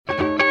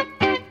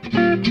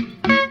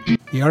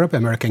The Arab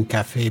American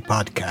Cafe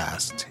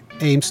podcast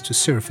aims to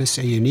surface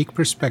a unique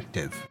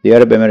perspective. The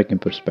Arab American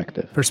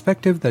perspective.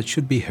 Perspective that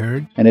should be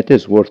heard. And it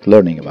is worth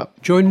learning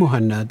about. Join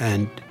Muhannad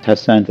and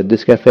Hassan at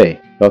this cafe,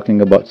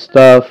 talking about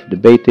stuff,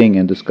 debating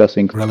and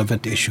discussing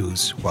relevant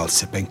issues while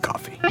sipping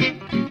coffee.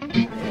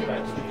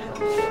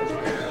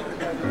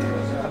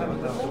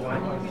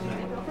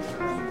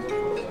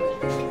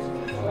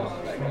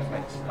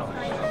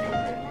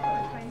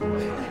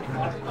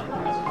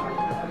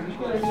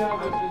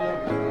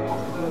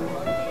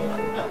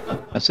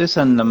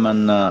 أساساً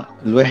لما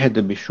الواحد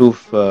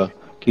بيشوف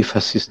كيف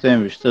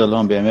هالسيستم بيشتغل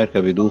هون بأمريكا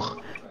بيدوخ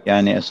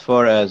يعني as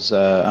far as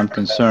I'm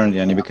concerned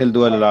يعني بكل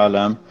دول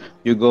العالم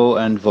you go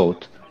and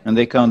vote and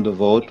they count the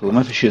vote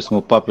وما في شيء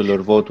اسمه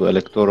popular vote و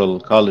electoral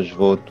college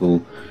vote و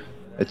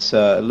it's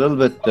a little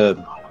bit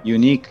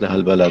unique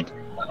لهالبلد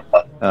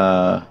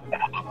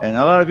and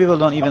a lot of people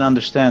don't even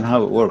understand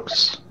how it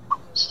works.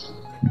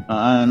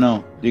 I don't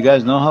know. Do you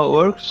guys know how it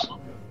works?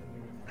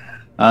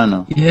 I don't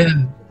know. Yeah.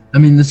 I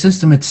mean, the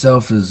system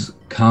itself is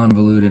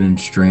convoluted and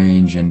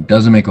strange and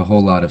doesn't make a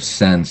whole lot of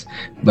sense,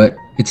 but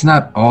it's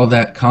not all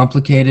that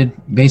complicated.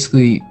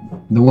 Basically,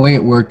 the way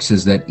it works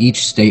is that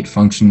each state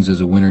functions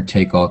as a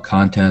winner-take-all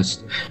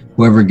contest.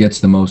 Whoever gets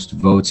the most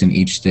votes in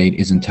each state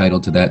is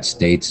entitled to that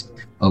state's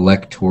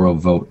electoral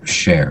vote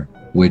share,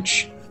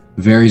 which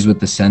varies with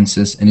the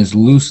census and is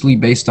loosely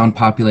based on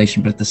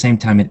population, but at the same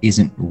time, it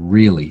isn't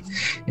really.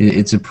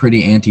 It's a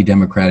pretty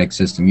anti-democratic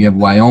system. You have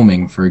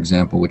Wyoming, for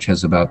example, which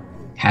has about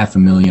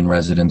 500,000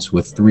 residents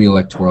with 3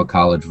 electoral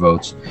college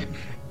votes.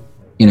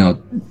 You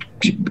know,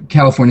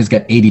 California's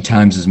got 80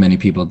 times as many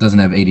people. It doesn't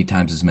have 80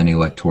 times as many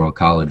electoral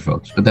college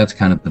votes, but that's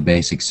kind of the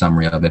basic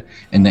summary of it.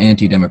 And the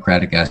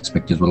anti-democratic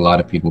aspect is what a lot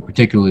of people,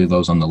 particularly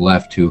those on the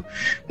left who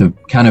have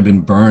kind of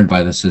been burned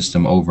by the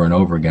system over and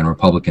over again.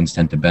 Republicans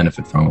tend to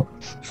benefit from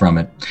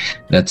it.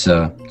 That's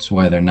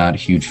why they're not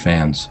huge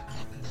fans.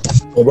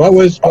 Well, what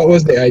was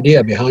the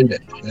idea behind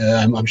it?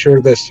 I'm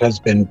sure this has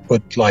been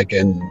put like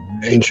in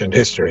ancient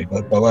history,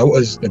 but what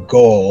was the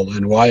goal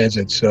and why is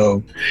it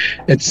so?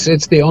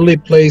 It's the only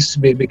place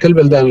بكل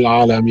بلدان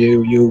العالم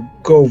you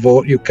go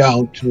vote, you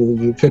count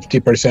to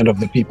 50% of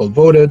the people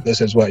voted, this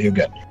is what you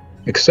get,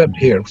 except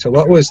here. So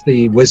what was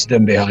the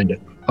wisdom behind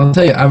it? I'll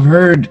tell you, I've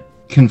heard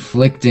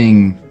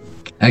conflicting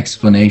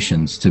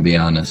explanations, to be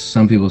honest.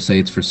 Some people say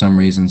it's for some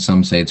reason,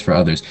 some say it's for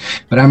others.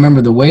 But I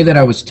remember the way that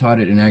I was taught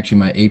it in actually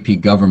my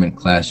AP government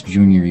class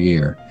junior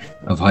year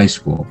of high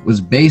school was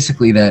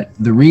basically that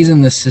the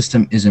reason this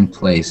system is in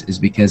place is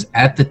because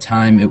at the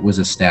time it was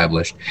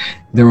established,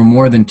 there were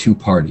more than 2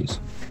 parties.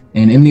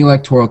 And in the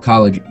Electoral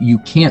College, you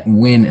can't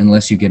win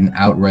unless you get an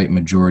outright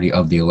majority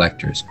of the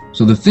electors.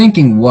 So the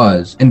thinking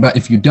was, but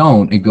if you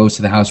don't, it goes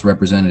to the House of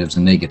Representatives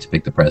and they get to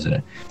pick the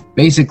president.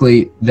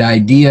 Basically, the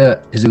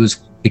idea, as it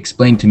was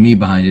explained to me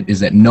behind it, is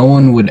that no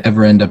one would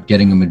ever end up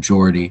getting a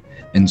majority,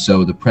 and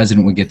so the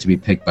president would get to be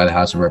picked by the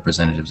House of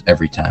Representatives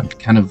every time.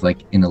 Kind of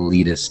like an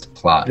elitist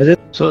plot.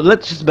 So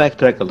let's just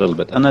backtrack a little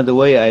bit. Another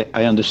way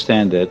I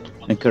understand it,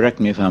 and correct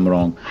me if I'm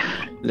wrong,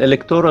 the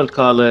Electoral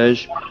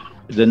College,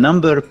 the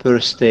number per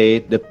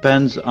state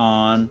depends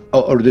on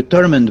or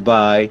determined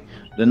by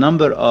the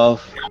number of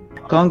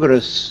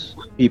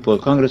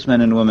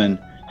congressmen and women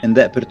in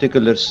that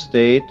particular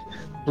state,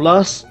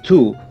 plus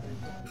 2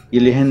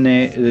 اللي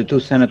هن the 2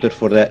 senators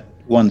for that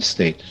one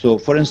state. So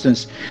for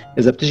instance,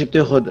 إذا بتيجي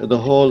بتاخد the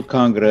whole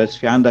Congress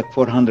في عندك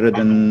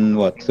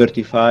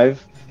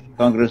 435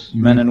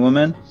 congressmen and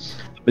women,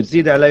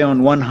 بتزيد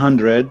عليهم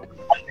 100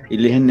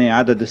 اللي هن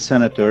عدد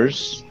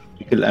السناتورز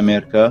في كل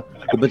أمريكا,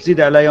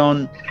 وبتزيد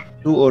عليهم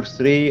 2 or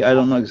 3, I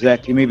don't know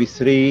exactly, maybe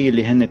 3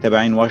 اللي هن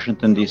تبعين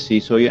Washington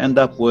DC. So you end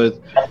up with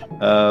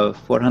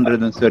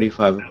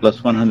 435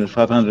 plus 100,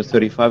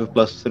 535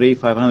 plus 3,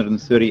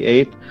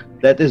 538.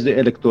 That is the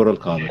Electoral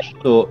College.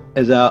 So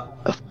إذا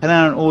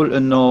خلينا نقول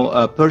إنه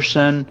a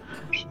person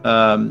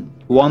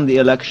won the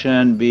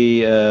election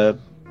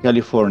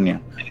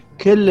بكاليفورنيا,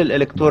 كل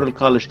Electoral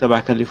College تبع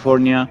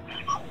كاليفورنيا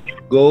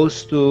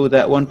goes to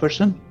that one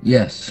person?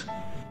 Yes.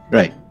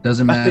 Right.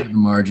 Doesn't matter the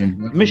margin.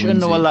 مش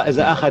إنه والله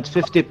إذا أخذ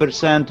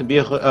 50%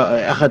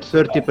 أخذ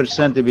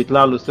 30%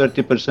 بيطلع له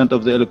 30%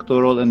 of the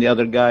electoral and the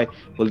other guy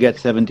will get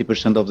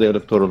 70% of the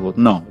electoral vote.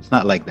 No, it's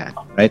not like that,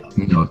 right?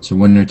 No, it's a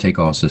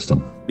winner-take-all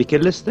system.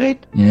 بكل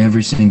state? In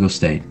every single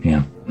state,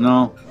 yeah.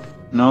 No,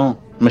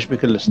 مش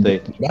بكل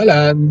state.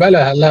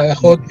 بلا هلا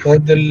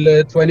خد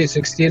ال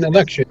 2016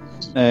 election.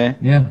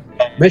 Yeah.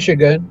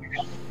 Michigan.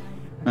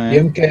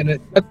 يمكن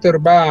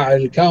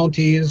 3/4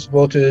 counties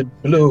voted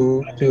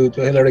blue to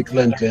Hillary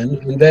Clinton,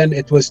 and then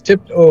it was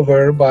tipped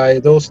over by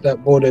those that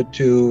voted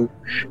to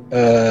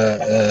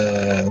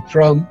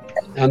Trump,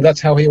 and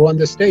that's how he won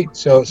the state.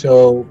 So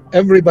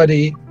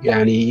everybody,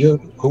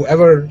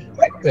 whoever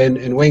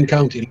in Wayne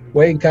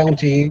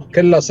County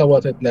كلها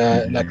صوتت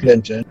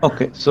لكلينتون.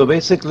 Okay, so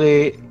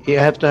basically you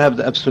have to have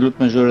the absolute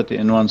majority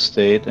in one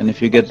state, and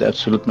if you get the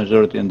absolute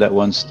majority in that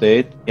one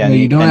state,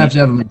 you don't have to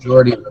have a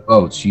majority of the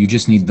votes. You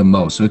just need the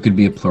most. So it could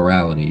be a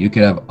plurality. You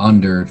could have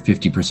under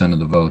 50% of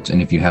the votes,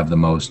 and if you have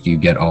the most, you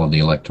get all the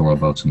electoral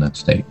votes in that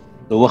state.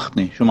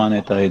 دوختني شو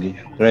معناتها هيدي؟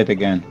 Right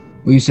again.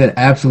 Well, you said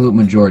absolute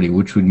majority,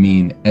 which would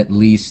mean at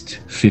least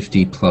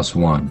 50 plus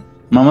 1.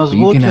 ما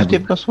مزبوط can have 50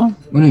 plus 1?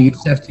 Well, no, you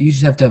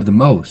just have to have the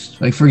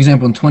most. Like, for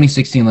example, in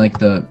 2016, like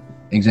the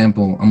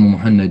example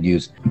Muhammad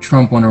used,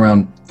 Trump won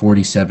around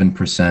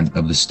 47%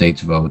 of the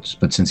state's votes,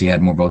 but since he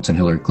had more votes than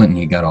Hillary Clinton,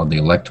 he got all the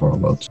electoral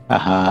votes.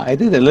 I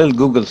did a little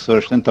Google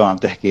search. انت وعم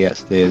تحكي يا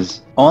استاذ.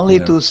 Only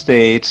Yeah. 2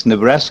 states,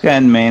 Nebraska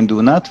and Maine,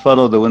 do not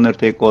follow the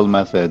winner-take-all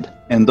method.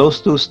 In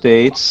those 2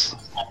 states,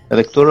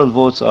 electoral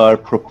votes are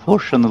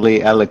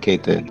proportionally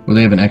allocated. Well,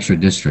 they have an extra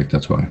district,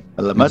 that's why.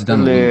 هلا ما It's done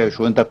تقول لي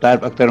شو انت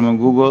بتعرف اكثر من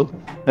جوجل؟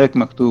 هيك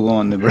مكتوب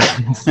هون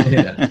نبراسكا.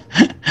 Yeah.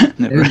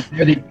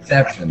 They're the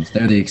exceptions.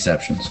 They're the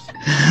exceptions.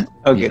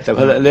 Okay, Yeah. طب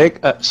هلا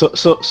ليك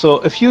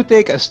so if you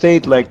take a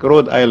state like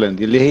Rhode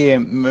Island اللي هي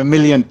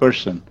million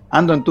person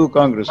عندهم 2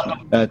 congressmen,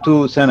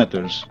 2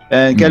 senators,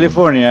 and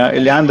California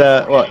اللي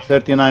عندها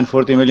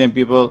 39-40 million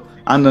people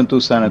عندهم 2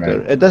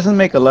 senators. Right. It doesn't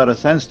make a lot of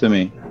sense to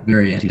me.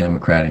 Very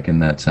anti-democratic in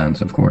that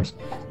sense, of course.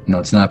 No,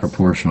 it's not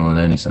proportional in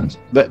any sense.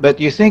 But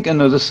you think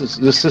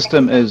this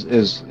system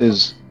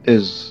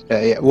is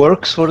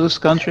works for this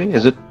country?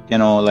 Is it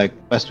like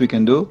best we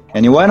can do?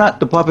 And why not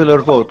the popular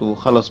vote?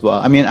 وخلص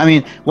بقى. I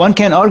mean one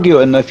can argue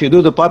and if you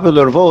do the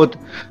popular vote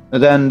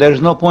then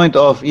there's no point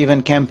of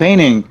even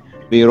campaigning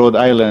Rhode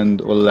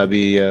Island ولا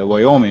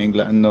Wyoming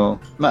لأنه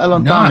ما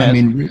لهم No, طعم. I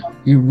mean,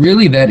 you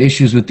really that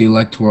issues with the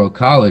Electoral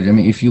College. I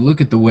mean, if you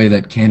look at the way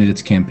that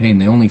candidates campaign,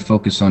 they only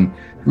focus on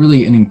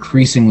really an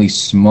increasingly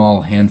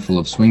small handful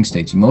of swing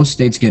states. Most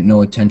states get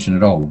no attention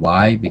at all.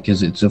 Why? Because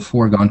it's a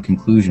foregone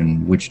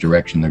conclusion which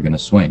direction they're going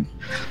to swing.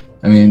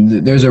 I mean,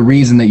 there's a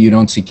reason that you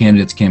don't see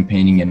candidates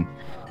campaigning in,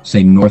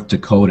 say, North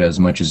Dakota as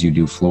much as you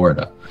do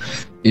Florida.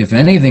 If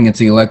anything, it's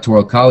the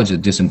Electoral College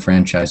that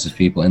disenfranchises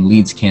people and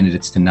leads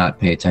candidates to not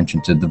pay attention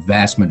to the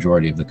vast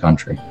majority of the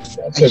country.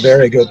 That's a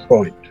very good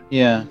point.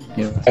 Yeah.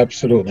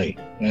 Absolutely.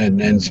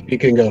 And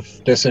speaking of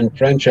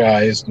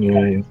disenfranchised,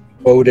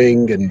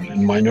 voting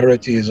and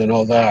minorities and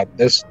all that,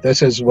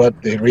 this is what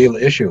the real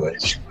issue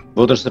is.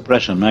 Voter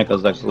suppression ما هيك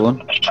قصدك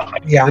تقول؟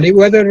 يعني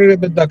whether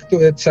بدك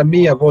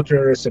تسميها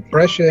voter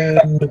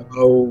suppression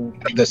or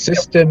the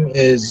system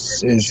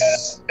is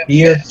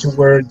geared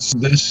towards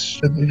this.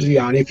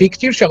 يعني في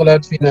كتير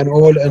شغلات فينا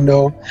نقول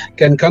انه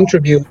can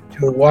contribute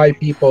to why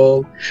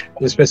people,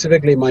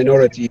 specifically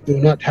minority, do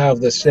not have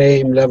the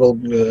same level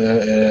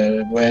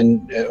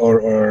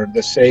or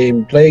the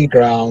same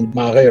playground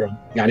مع غيرهم.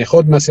 يعني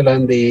خد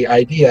مثلا the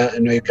idea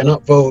انه you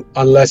cannot vote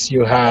unless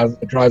you have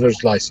a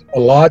driver's license. A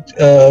lot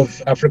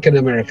of African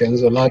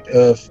Americans, a lot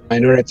of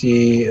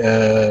minority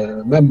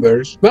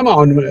members ما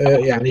معهم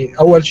يعني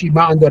أول شيء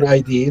ما عندهم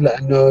ID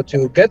لأنه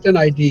to get an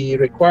ID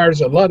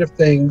requires a lot of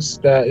things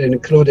that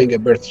including a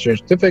birth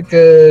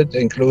certificate,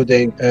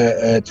 including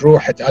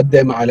تروح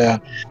تقدم على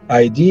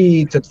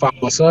ID, تدفع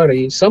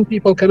مصاري. Some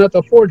people cannot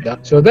afford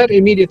that. So that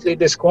immediately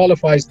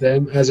disqualifies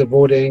them as a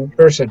voting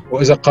person.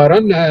 وإذا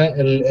قارنا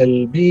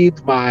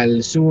البيض مع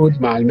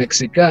السود مع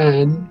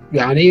المكسيكان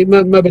يعني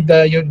ما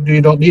بدها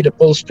you don't need a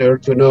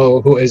pollster to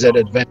know who is at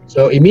advantage.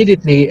 So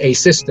immediately a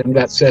system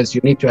that says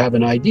you need to have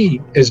an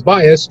ID is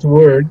biased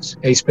towards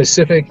a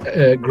specific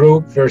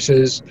group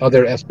versus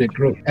other ethnic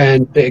group. And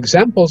the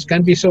examples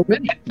can be so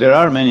many. There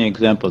are many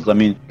examples. I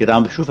mean, كنت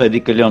عم بشوف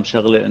هذيك اليوم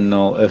شغلة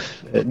إنه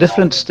if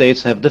different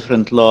states have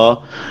different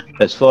law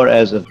as far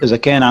as إذا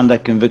كان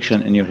عندك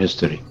conviction in your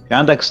history. في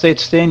عندك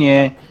states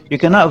ثانية you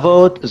cannot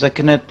vote إذا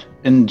كنت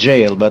in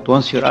jail, but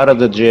once you're out of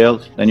the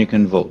jail, then you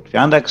can vote. في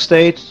عندك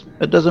states,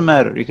 it doesn't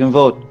matter. You can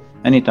vote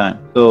anytime.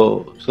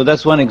 So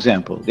that's one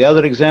example. The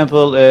other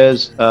example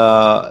is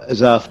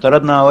إذا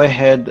افترضنا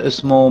واحد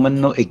اسمه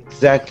منه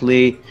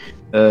exactly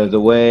the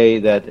way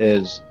that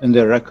is in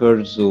their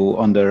records or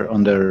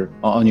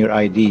on your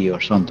ID or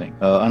something.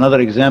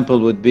 Another example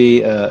would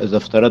be إذا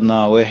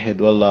افترضنا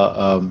واحد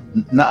والله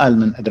نقل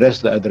من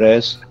address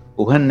لأدرس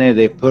وهن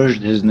they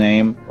purged his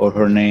name or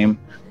her name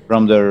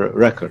from their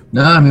record.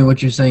 No, I mean,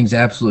 what you're saying is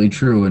absolutely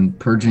true, and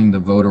purging the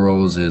voter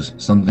rolls is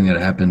something that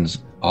happens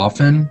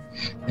often,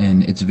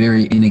 and it's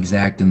very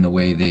inexact in the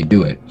way they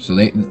do it. So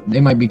they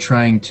might be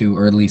trying to,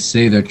 or at least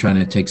say they're trying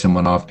to take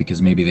someone off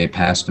because maybe they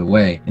passed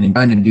away, and in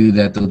trying to do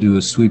that, they'll do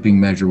a sweeping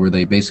measure where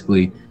they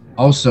basically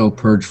also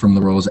purge from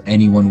the rolls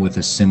anyone with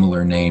a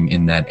similar name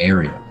in that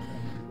area.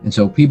 And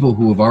so people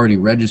who have already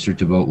registered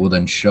to vote will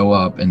then show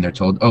up and they're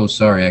told, oh,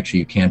 sorry,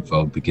 actually you can't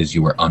vote because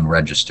you were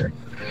unregistered.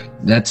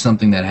 That's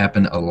something that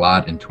happened a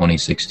lot in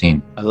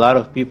 2016. A lot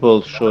of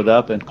people showed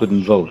up and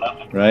couldn't vote,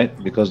 right?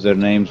 Because their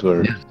names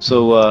were... Yeah.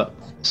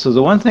 So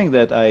the one thing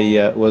that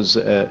I was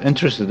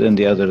interested in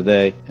the other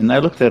day, and I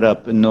looked it up,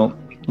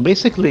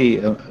 basically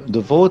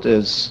the vote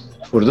is...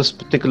 for this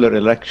particular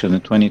election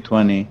in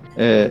 2020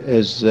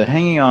 is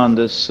hanging on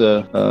this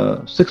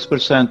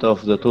 6% of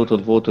the total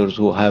voters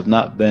who have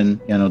not been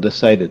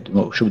decided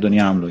شو بدهم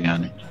يعملوا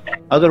يعني.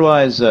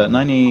 Otherwise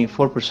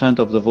 94%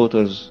 of the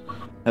voters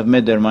have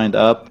made their mind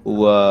up.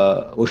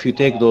 If you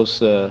take those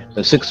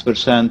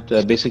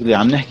 6%, basically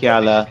عم نحكي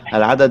على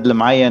العدد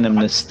المعين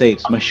من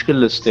الستيتس، مش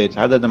كل الستيتس،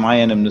 عدد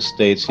معين من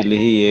الستيتس اللي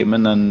هي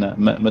منن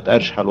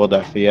متأرجحة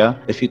الوضع فيها.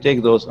 If you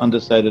take those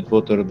undecided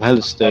voters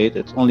بهالستيت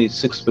it's only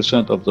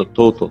 6% of the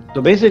total.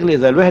 So basically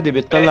إذا الواحد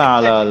بيطلع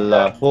على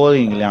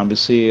البولينج اللي عم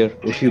بيصير،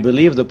 if you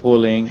believe the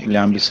polling اللي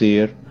عم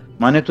بيصير،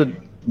 معناته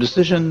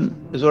decision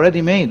is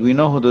already made. We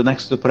know who the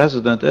next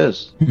president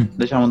is.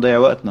 ليش عم نضيع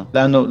وقتنا؟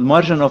 لأنه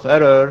margin of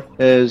error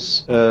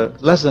is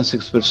less than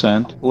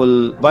 6%.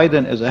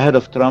 Biden is ahead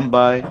of Trump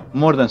by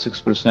more than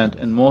 6%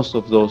 in most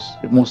of those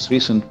most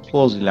recent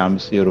polls اللي عم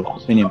يصيروا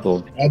opinion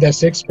poll. هذا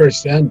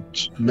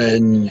 6%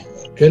 من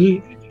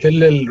كل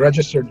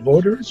registered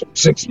voters.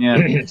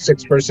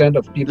 6%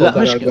 of people that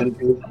are going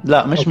to.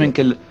 لا مش من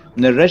كل.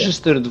 من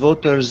registered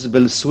voters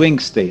بالswing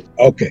state.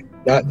 Okay.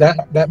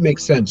 That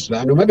makes sense.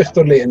 لأنه ما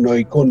بيخطر لي إنه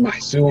يكون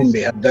محسوم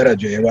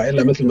بهالدرجة،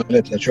 وإلا مثل ما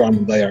قلت شو عم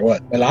نضيع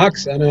وقت.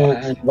 بالعكس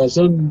أنا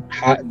بظن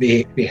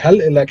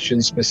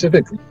بهالإلكشن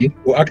specifically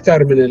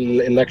وأكثر من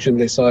الإلكشن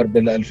اللي صار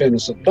بال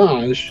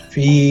 2016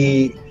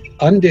 في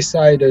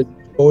undecided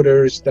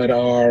voters that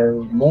are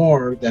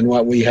more than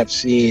what we have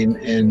seen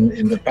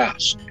in the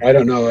past. I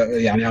don't know.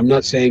 I'm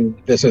not saying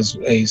this is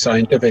a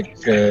scientific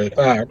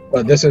fact,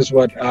 but this is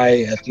what I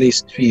at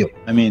least feel.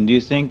 I mean, do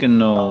you think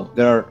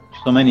there are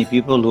so many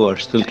people who are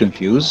still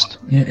confused?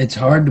 Yeah, it's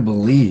hard to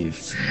believe.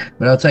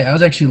 But I'll tell you, I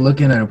was actually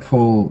looking at a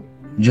poll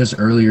just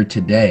earlier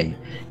today,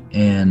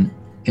 and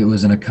it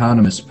was an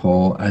economist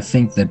poll. I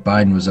think that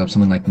Biden was up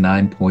something like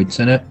 9 points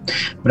in it.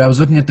 But I was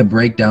looking at the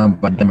breakdown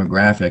by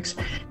demographics.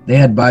 They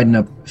had Biden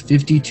up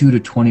 52 to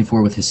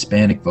 24 with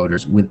Hispanic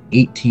voters, with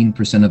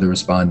 18% of the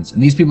respondents.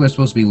 And these people are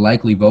supposed to be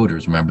likely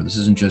voters, remember. This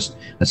isn't just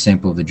a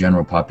sample of the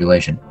general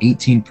population.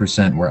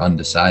 18% were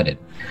undecided.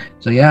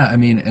 So yeah, I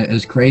mean,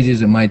 as crazy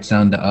as it might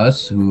sound to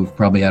us, who've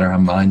probably had our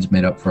minds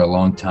made up for a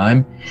long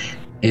time,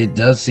 it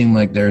does seem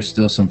like there are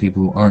still some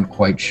people who aren't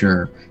quite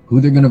sure who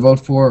they're going to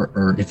vote for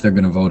or if they're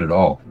going to vote at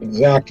all.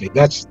 Exactly.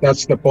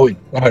 That's the point.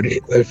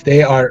 If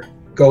they are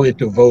going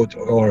to vote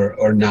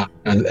or not.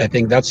 And I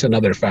think that's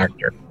another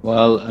factor.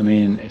 Well, I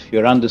mean, if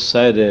you're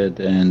undecided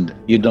and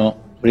you don't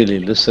really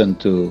listen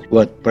to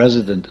what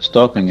president is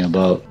talking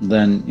about,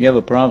 then you have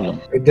a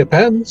problem. It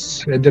depends.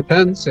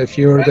 If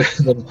you're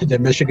the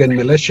Michigan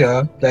militia,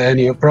 then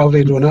you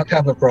probably do not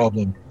have a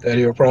problem. Then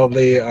you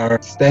probably are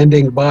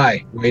standing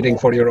by, waiting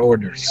for your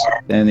orders.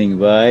 Standing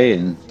by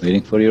and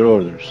waiting for your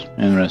orders.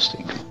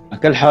 Interesting.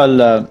 على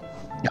حال,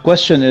 the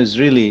question is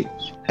really,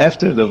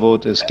 after the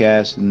vote is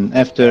cast and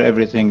after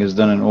everything is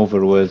done and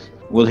over with,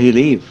 will he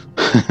leave?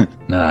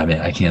 No, I mean,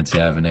 I can't say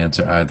I have an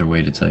answer either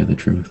way, to tell you the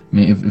truth. I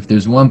mean, if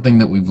there's one thing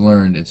that we've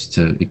learned, it's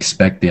to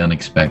expect the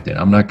unexpected.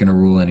 I'm not going to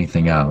rule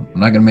anything out. I'm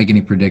not going to make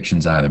any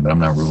predictions either, but I'm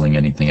not ruling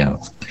anything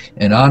out.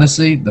 And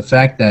honestly, the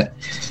fact that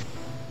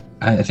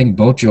I think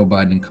both Joe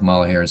Biden and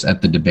Kamala Harris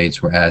at the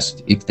debates were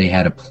asked if they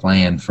had a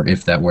plan for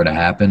if that were to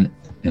happen,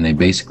 and they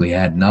basically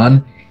had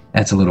none.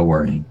 That's a little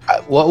worrying.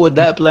 What would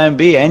that plan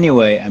be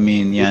anyway? I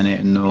mean,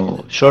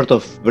 short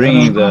of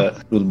bringing the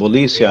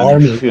police,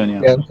 army.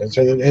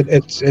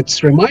 It's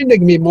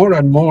reminding me more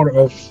and more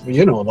of,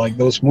 like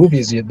those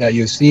movies that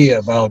you see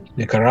about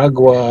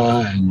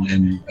Nicaragua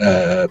and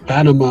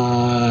Panama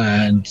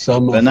and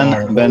some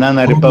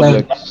banana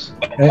republics.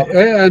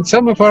 And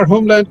some of our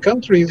homeland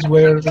countries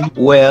where...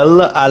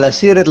 Well, على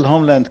سيرة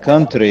الهوملاند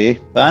كونتري،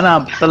 فأنا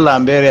عم بطلع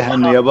امبارح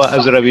إنه يابا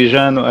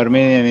أذربيجان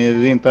وأرمينيا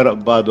نازلين طرق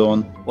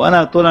بعضهم،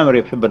 وأنا طول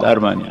عمري بحب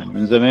الأرمن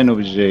من زمان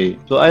وبالجاي.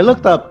 So I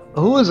looked up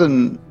who's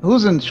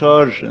in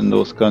charge in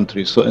those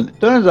countries. So it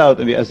turns out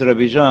in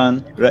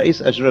Azerbaijan,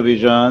 رئيس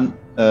أذربيجان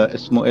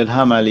اسمه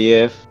إلهام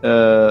علييف.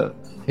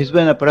 He's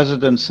been a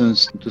president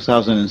since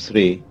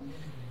 2003.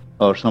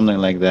 Or something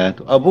like that.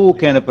 Abu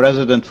كان a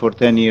president for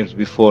 10 years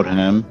before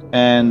him,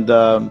 and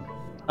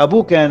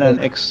Abu كان an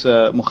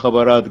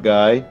ex-مخابرات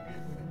guy.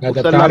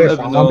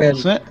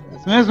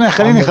 اسمع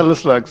خليني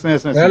اخلص لك.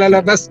 لا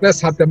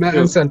بس حتى ما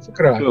انسى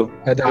الفكره.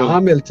 هذا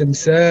عامل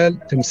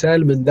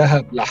تمثال من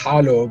ذهب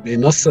لحاله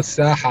بنص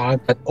الساحه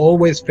that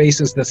always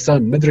faces the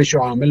sun. مدري شو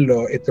عامل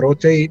له. It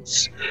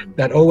rotates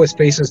that always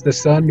faces the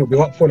sun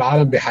وبيوقفوا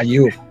العالم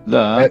بيحيوه.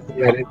 لا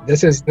يعني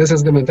this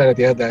is the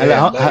mentality هذا.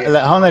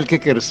 لا هون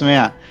الكيكر.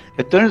 اسمع,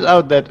 it turns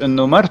out that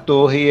انه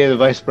مرته هي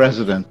vice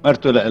president,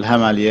 مرته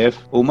لإلهام علييف,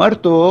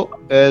 ومرته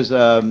is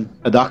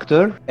a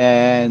doctor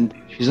and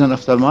she's an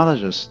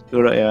ophthalmologist. شو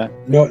رأيك؟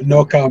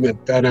 No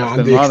comment. أنا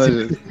عندي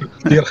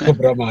كثير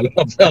خبرة مع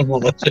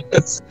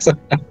الophthalmologist.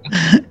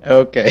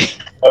 Okay.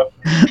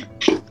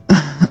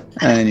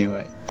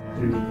 Anyway.